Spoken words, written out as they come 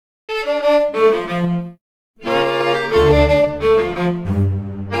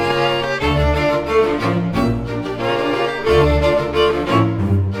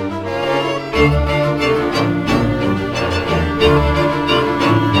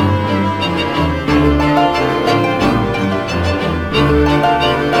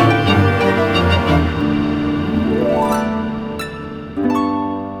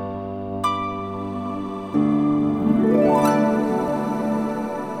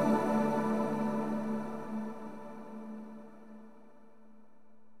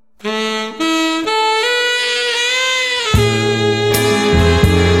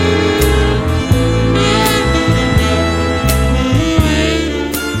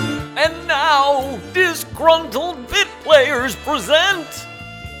Disgruntled Bit Players present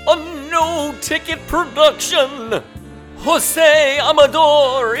a no-ticket production. Jose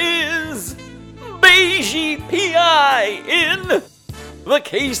Amador is Beige P.I. in The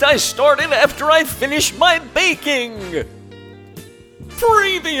Case I Started After I Finished My Baking.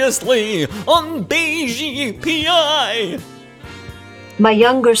 Previously on Beige P.I. My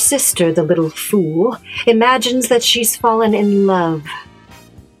younger sister, the little fool, imagines that she's fallen in love.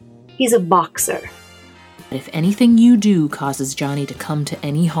 He's a boxer. If anything you do causes Johnny to come to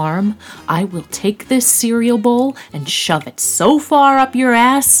any harm, I will take this cereal bowl and shove it so far up your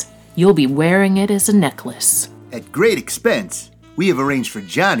ass, you'll be wearing it as a necklace. At great expense, we have arranged for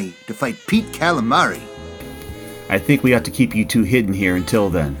Johnny to fight Pete Calamari. I think we ought to keep you two hidden here until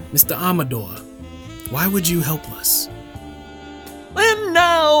then. Mr. Amador, why would you help us? And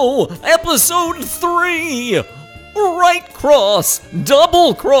now, episode 3, Right Cross,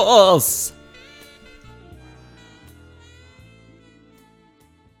 Double Cross.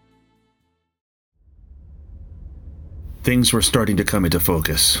 Things were starting to come into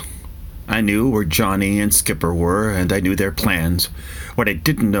focus. I knew where Johnny and Skipper were, and I knew their plans. What I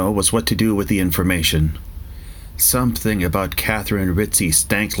didn't know was what to do with the information. Something about Catherine Ritzy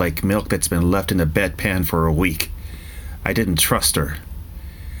stank like milk that's been left in a bedpan for a week. I didn't trust her.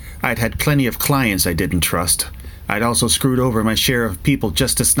 I'd had plenty of clients I didn't trust. I'd also screwed over my share of people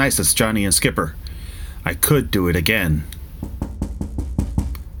just as nice as Johnny and Skipper. I could do it again.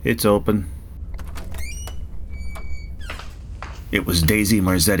 It's open. It was Daisy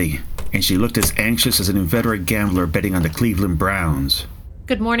Marzetti, and she looked as anxious as an inveterate gambler betting on the Cleveland Browns.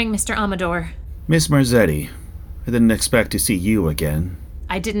 Good morning, Mr. Amador. Miss Marzetti, I didn't expect to see you again.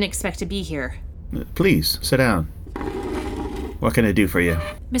 I didn't expect to be here. Please, sit down. What can I do for you?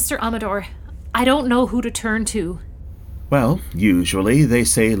 Mr. Amador, I don't know who to turn to. Well, usually they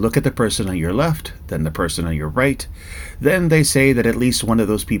say look at the person on your left, then the person on your right. Then they say that at least one of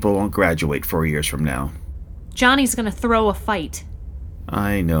those people won't graduate 4 years from now. Johnny's gonna throw a fight.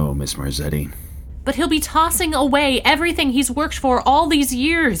 I know, Miss Marzetti. But he'll be tossing away everything he's worked for all these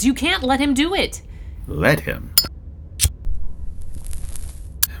years. You can't let him do it. Let him?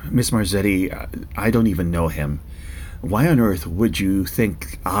 Miss Marzetti, I don't even know him. Why on earth would you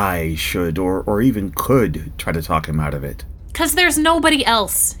think I should or even could try to talk him out of it? 'Cause there's nobody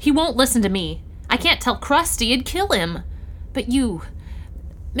else. He won't listen to me. I can't tell Krusty, it'd kill him. But you,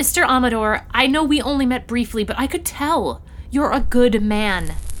 Mr. Amador, I know we only met briefly, but I could tell. You're a good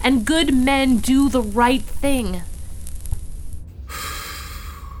man, and good men do the right thing.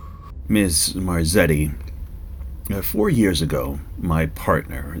 Ms. Marzetti, 4 years ago, my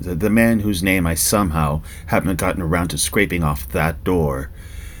partner, the man whose name I somehow haven't gotten around to scraping off that door,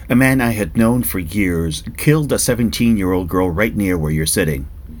 a man I had known for years, killed a 17-year-old girl right near where you're sitting.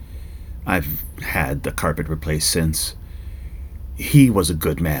 I've had the carpet replaced since. He was a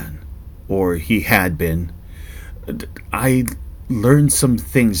good man, or he had been. I learned some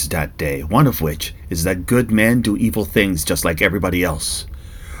things that day, one of which is that good men do evil things just like everybody else.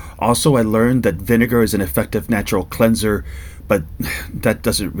 Also, I learned that vinegar is an effective natural cleanser, but that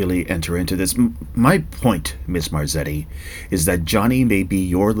doesn't really enter into this. My point, Miss Marzetti, is that Johnny may be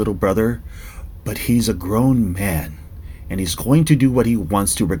your little brother, but he's a grown man, and he's going to do what he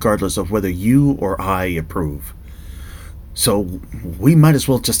wants to regardless of whether you or I approve. So we might as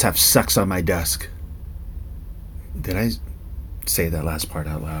well just have sex on my desk. Did I say that last part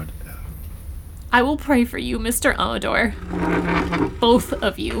out loud? I will pray for you, Mr. Amador. Both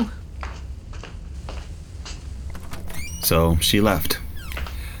of you. So she left.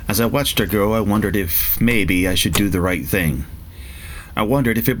 As I watched her go, I wondered if maybe I should do the right thing. I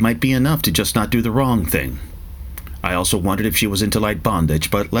wondered if it might be enough to just not do the wrong thing. I also wondered if she was into light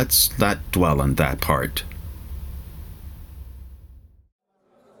bondage, but let's not dwell on that part.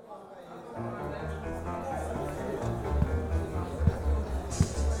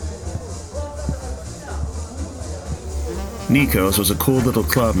 Nico's was a cool little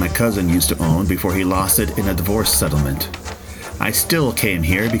club my cousin used to own before he lost it in a divorce settlement. I still came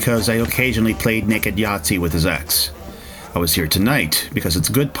here because I occasionally played naked Yahtzee with his ex. I was here tonight because it's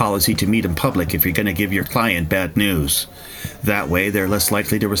good policy to meet in public if you're going to give your client bad news. That way, they're less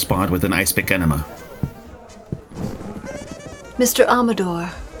likely to respond with an ice-pick enema. Mr. Amador,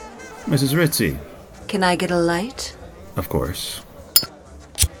 Mrs. Ritzy, can I get a light? of course.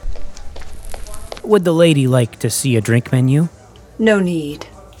 Would the lady like to see a drink menu? No need.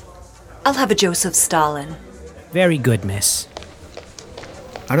 I'll have a Joseph Stalin. Very good, miss.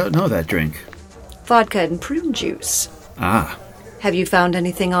 I don't know that drink. Vodka and prune juice. Ah, Have you found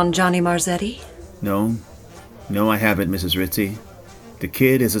anything on Johnny Marzetti? no. No, I haven't, Mrs. Ritzy. The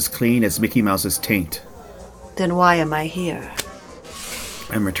kid is as clean as Mickey Mouse's taint. Then why am I here?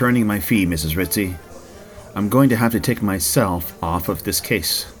 I'm returning my fee, Mrs. Ritzy. I'm going to have to take myself off of this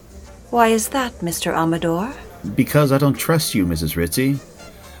case. Why is that, Mr. Amador? Because I don't trust you, Mrs. Ritzy.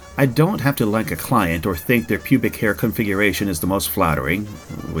 I don't have to like a client or think their pubic hair configuration is the most flattering,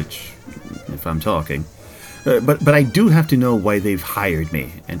 which, if I'm talking. But I do have to know why they've hired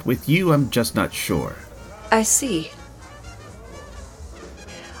me, and with you, I'm just not sure. I see.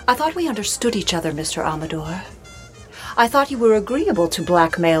 I thought we understood each other, Mr. Amador. I thought you were agreeable to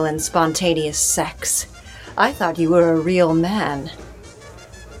blackmail and spontaneous sex. I thought you were a real man.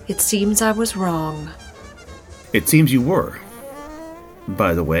 It seems I was wrong. It seems you were.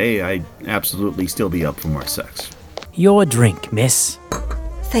 By the way, I'd absolutely still be up for more sex. Your drink, miss.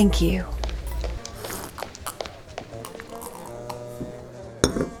 Thank you.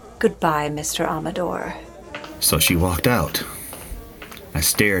 Goodbye, Mr. Amador. So she walked out. I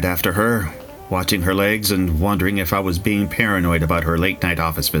stared after her, watching her legs and wondering if I was being paranoid about her late-night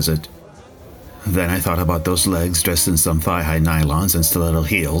office visit. Then I thought about those legs dressed in some thigh-high nylons and stiletto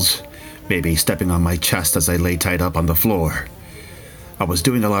heels, maybe stepping on my chest as I lay tied up on the floor. I was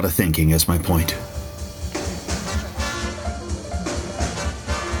doing a lot of thinking, is my point.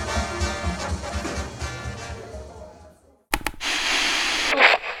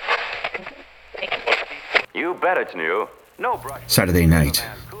 You bet it's new. No brush. Saturday night.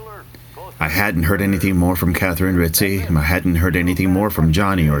 I hadn't heard anything more from Catherine Ritzy, and I hadn't heard anything more from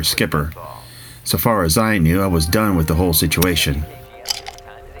Johnny or Skipper. So far as I knew, I was done with the whole situation.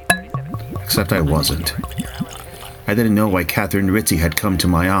 Except I wasn't. I didn't know why Catherine Ritzy had come to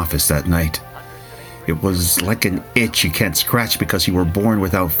my office that night. It was like an itch you can't scratch because you were born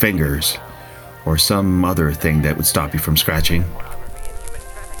without fingers, or some other thing that would stop you from scratching.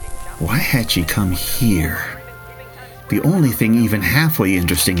 Why had she come here? The only thing even halfway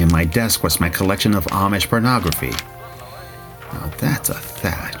interesting in my desk was my collection of Amish pornography. Now that's a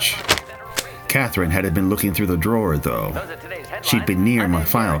thatch. Catherine had been looking through the drawer, though. She'd been near my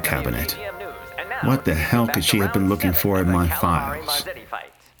file cabinet. What the hell could she have been looking for in my files?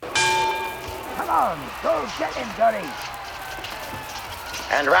 Come on, go get him, Johnny.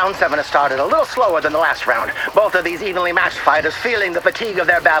 And round 7 has started a little slower than the last round. Both of these evenly matched fighters feeling the fatigue of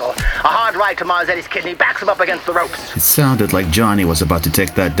their battle. A hard right to Marzetti's kidney backs him up against the ropes. It sounded like Johnny was about to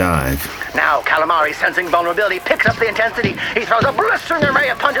take that dive. Now Calamari, sensing vulnerability, picks up the intensity. He throws a blistering array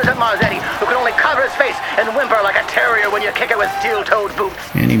of punches at Marzetti, who can only cover his face and whimper like a terrier when you kick it with steel-toed boots.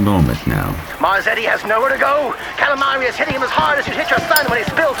 Any moment now. Marzetti has nowhere to go. Calamari is hitting him as hard as you'd hit your son when he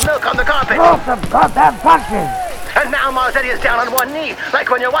spills milk on the carpet. Some goddamn punches! And now Marzetti is down on one knee, like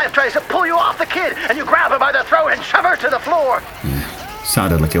when your wife tries to pull you off the kid and you grab her by the throat and shove her to the floor.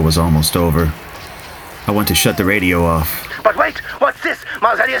 Sounded like it was almost over. I went to shut the radio off. But wait, what's this?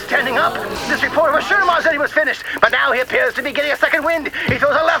 Marzetti is standing up. This reporter was sure Marzetti was finished, but now he appears to be getting a second wind. He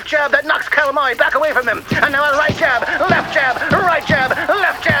throws a left jab that knocks Calamari back away from him. And now a right jab, left jab, right jab,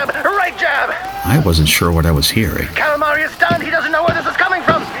 left jab, right jab. I wasn't sure what I was hearing. Calamari is stunned. He doesn't know where this is coming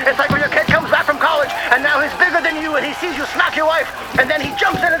from. It's like when your kid comes back from college, and now he's bigger than you, and he sees you smack your wife, and then he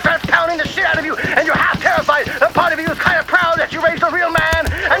jumps in and starts pounding the shit out of you, and you're half terrified. A part of you is kind of proud that you raised a real man,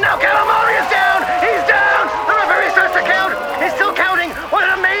 and now Calamari is down. He's down. The referee starts to count. He's still counting. What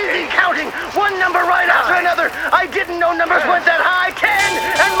an amazing counting. One number right after another. I didn't know numbers went that high. 10.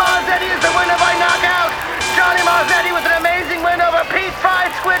 And Marzetti is the winner by knockout. Johnny Marzetti with an amazing win over Pete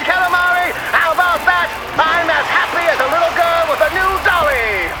Fried Squid Calamari. How about that? I'm as happy as a little girl with a new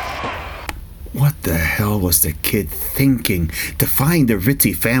dolly. What the hell was the kid thinking? Defying the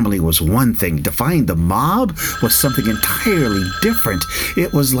Ritzy family was one thing. Defying the mob was something entirely different.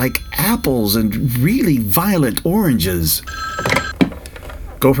 It was like apples and really violent oranges.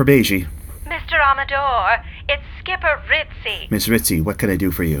 Go for Beiji. Mr. Amador, it's Skipper Ritzy. Miss Ritzy, what can I do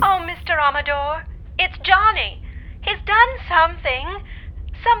for you? Oh, Mr. Amador, it's Johnny. He's done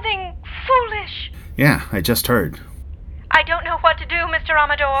something foolish. Yeah, I just heard. I don't know what to do, Mr.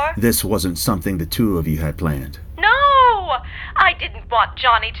 Amador. This wasn't something the two of you had planned. No! I didn't want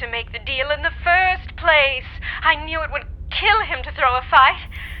Johnny to make the deal in the first place. I knew it would kill him to throw a fight.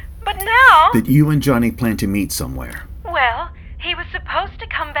 But now... Did you and Johnny plan to meet somewhere? Well, he was supposed to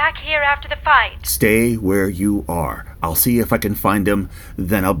come back here after the fight. Stay where you are. I'll see if I can find him,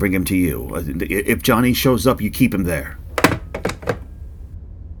 then I'll bring him to you. If Johnny shows up, you keep him there.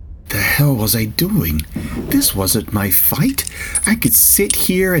 The hell was I doing? This wasn't my fight. I could sit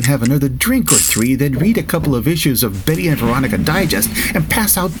here and have another drink or three, then read a couple of issues of Betty and Veronica Digest and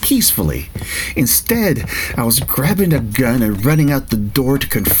pass out peacefully. Instead, I was grabbing a gun and running out the door to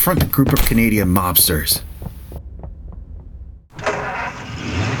confront a group of Canadian mobsters.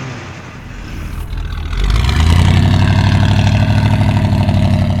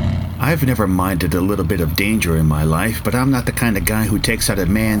 I've never minded a little bit of danger in my life, but I'm not the kind of guy who takes out a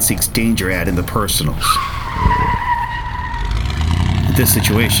man seeks danger at in the personals. This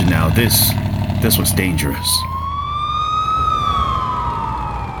situation now, this was dangerous.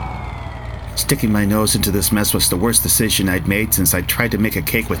 Sticking my nose into this mess was the worst decision I'd made since I tried to make a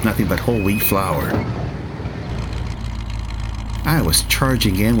cake with nothing but whole wheat flour. I was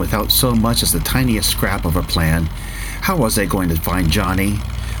charging in without so much as the tiniest scrap of a plan. How was I going to find Johnny?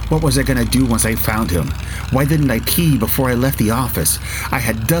 What was I going to do once I found him? Why didn't I pee before I left the office? I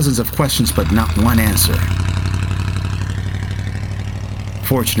had dozens of questions, but not one answer.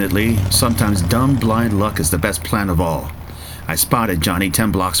 Fortunately, sometimes dumb, blind luck is the best plan of all. I spotted Johnny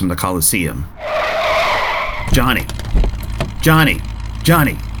 10 blocks from the Coliseum. Johnny! Johnny!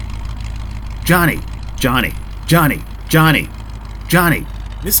 Johnny! Johnny! Johnny! Johnny! Johnny! Johnny!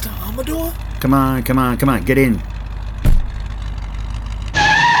 Mr. Amador? Come on, get in.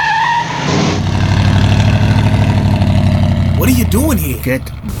 What are you doing here?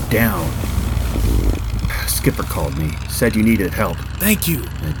 Get down. Skipper called me. Said you needed help. Thank you.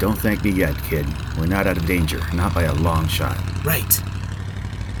 Don't thank me yet, kid. We're not out of danger. Not by a long shot. Right.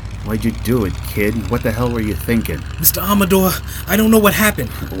 Why'd you do it, kid? What the hell were you thinking? Mr. Amador, I don't know what happened.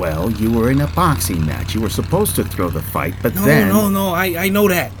 Well, you were in a boxing match. You were supposed to throw the fight, but then... No, I know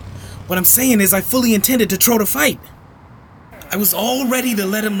that. What I'm saying is I fully intended to throw the fight. I was all ready to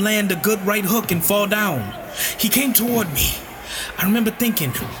let him land a good right hook and fall down. He came toward me. I remember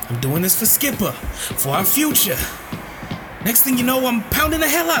thinking, I'm doing this for Skipper, for our future. Next thing you know, I'm pounding the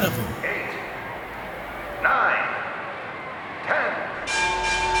hell out of him. 8, 9,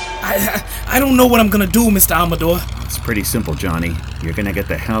 10. I don't know what I'm gonna do, Mr. Amador. It's pretty simple, Johnny. You're gonna get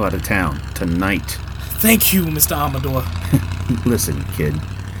the hell out of town tonight. Thank you, Mr. Amador. Listen, kid.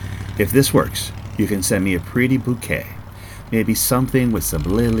 If this works, you can send me a pretty bouquet. Maybe something with some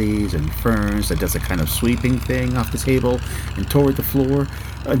lilies and ferns that does a kind of sweeping thing off the table and toward the floor.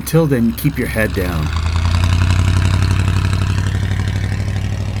 Until then, keep your head down.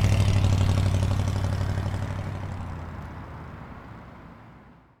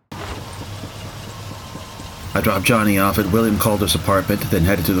 I dropped Johnny off at William Calder's apartment, then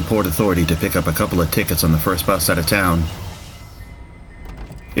headed to the Port Authority to pick up a couple of tickets on the first bus out of town.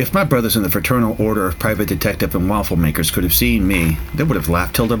 If my brothers in the Fraternal Order of Private Detective and Waffle Makers could have seen me, they would have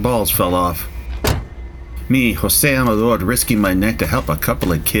laughed till their balls fell off. Me, Jose Amador, risking my neck to help a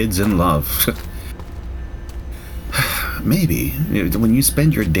couple of kids in love. Maybe, when you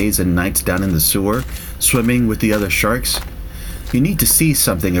spend your days and nights down in the sewer, swimming with the other sharks, you need to see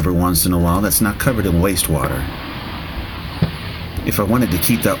something every once in a while that's not covered in wastewater. If I wanted to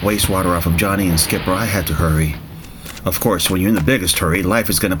keep that wastewater off of Johnny and Skipper, I had to hurry. Of course, when you're in the biggest hurry, life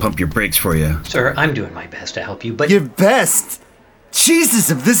is going to pump your brakes for you. Sir, I'm doing my best to help you, but... Your best?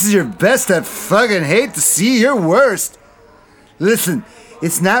 Jesus, if this is your best, I'd fucking hate to see your worst. Listen,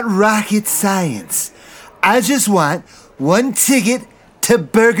 it's not rocket science. I just want one ticket to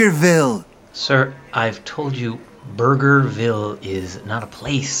Burgerville. Sir, I've told you Burgerville is not a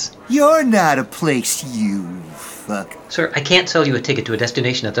place. You're not a place, you fuck. Sir, I can't sell you a ticket to a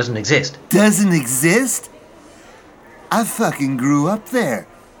destination that doesn't exist. Doesn't exist? I fucking grew up there.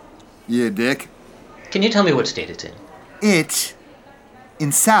 Yeah, dick. Can you tell me what state it's in? It's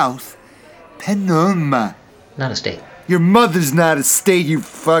in South Penoma. Not a state. Your mother's not a state, you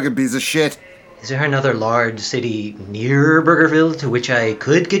fucking piece of shit. Is there another large city near Burgerville to which I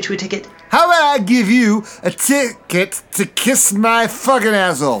could get you a ticket? How about I give you a ticket to kiss my fucking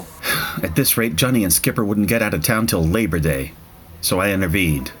asshole? At this rate, Johnny and Skipper wouldn't get out of town till Labor Day. So I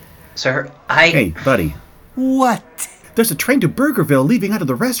intervened. Sir, Hey, buddy. What? There's a train to Burgerville leaving out of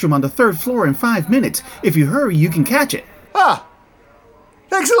the restroom on the 3rd floor in 5 minutes. If you hurry, you can catch it. Ah,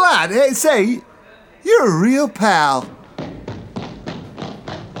 thanks a lot. Hey, say, you're a real pal.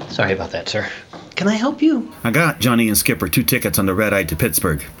 Sorry about that, sir. can I help you? I got Johnny and Skipper 2 tickets on the red-eye to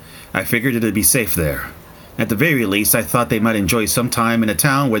Pittsburgh. I figured it'd be safe there. At the very least, I thought they might enjoy some time in a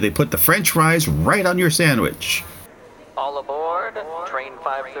town where they put the French fries right on your sandwich. All aboard. Train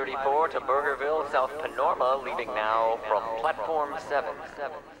 534 to Burgerville, South Panorama, leaving now from platform 7.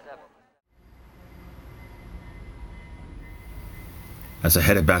 As I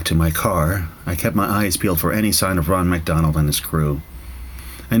headed back to my car, I kept my eyes peeled for any sign of Ron McDonald and his crew.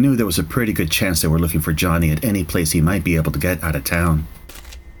 I knew there was a pretty good chance they were looking for Johnny at any place he might be able to get out of town.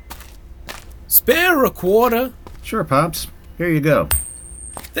 Spare a quarter? Sure, Pops. Here you go.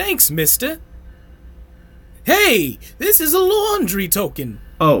 Thanks, mister. Hey, this is a laundry token.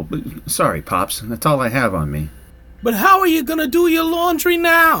 Oh, sorry, Pops. That's all I have on me. But how are you gonna do your laundry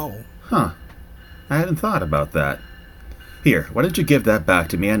now? Huh. I hadn't thought about that. Here, why don't you give that back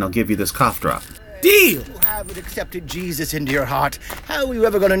to me and I'll give you this cough drop. Deal! You haven't accepted Jesus into your heart. How are you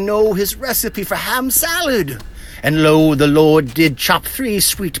ever going to know his recipe for ham salad? And lo, the Lord did chop 3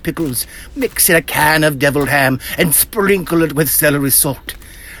 sweet pickles, mix in a can of deviled ham, and sprinkle it with celery salt.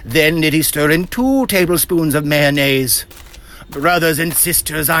 Then did he stir in 2 tablespoons of mayonnaise. Brothers and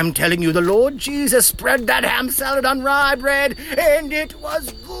sisters, I'm telling you, the Lord Jesus spread that ham salad on rye bread, and it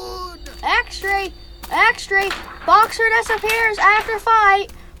was good. X-ray! Boxer disappears after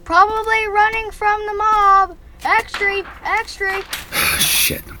fight. Probably running from the mob. X-ray!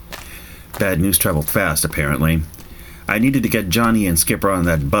 Shit. Bad news traveled fast, apparently. I needed to get Johnny and Skipper on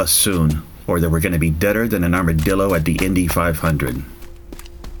that bus soon, or they were going to be deader than an armadillo at the Indy 500.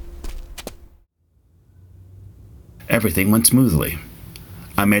 Everything went smoothly.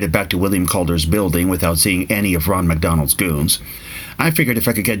 I made it back to William Calder's building without seeing any of Ron McDonald's goons. I figured if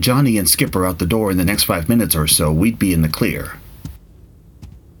I could get Johnny and Skipper out the door in the next 5 minutes or so, we'd be in the clear.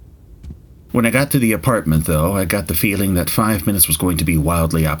 When I got to the apartment, though, I got the feeling that 5 minutes was going to be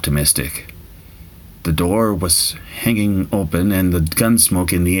wildly optimistic. The door was hanging open, and the gun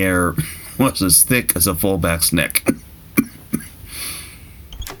smoke in the air was as thick as a fullback's neck.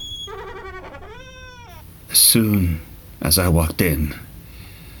 As soon as I walked in,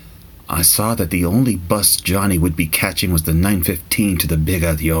 I saw that the only bus Johnny would be catching was the 9:15 to the Big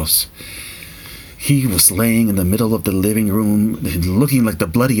Adios. He was laying in the middle of the living room, looking like the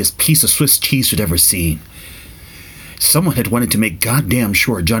bloodiest piece of Swiss cheese you'd ever seen. Someone had wanted to make goddamn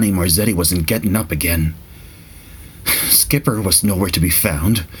sure Johnny Marzetti wasn't getting up again. Skipper was nowhere to be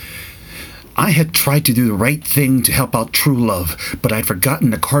found. I had tried to do the right thing to help out true love, but I'd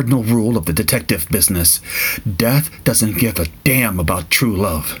forgotten the cardinal rule of the detective business. Death doesn't give a damn about true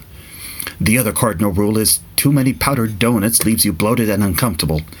love. The other cardinal rule is too many powdered donuts leaves you bloated and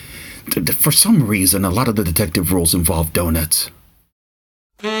uncomfortable. For some reason, a lot of the detective rules involve donuts.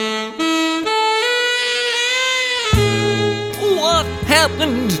 What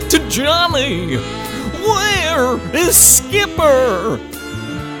happened to Johnny? Where is Skipper?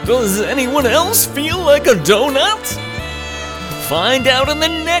 Does anyone else feel like a donut? Find out in the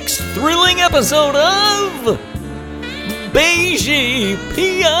next thrilling episode of Beige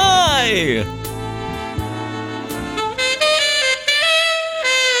P.I.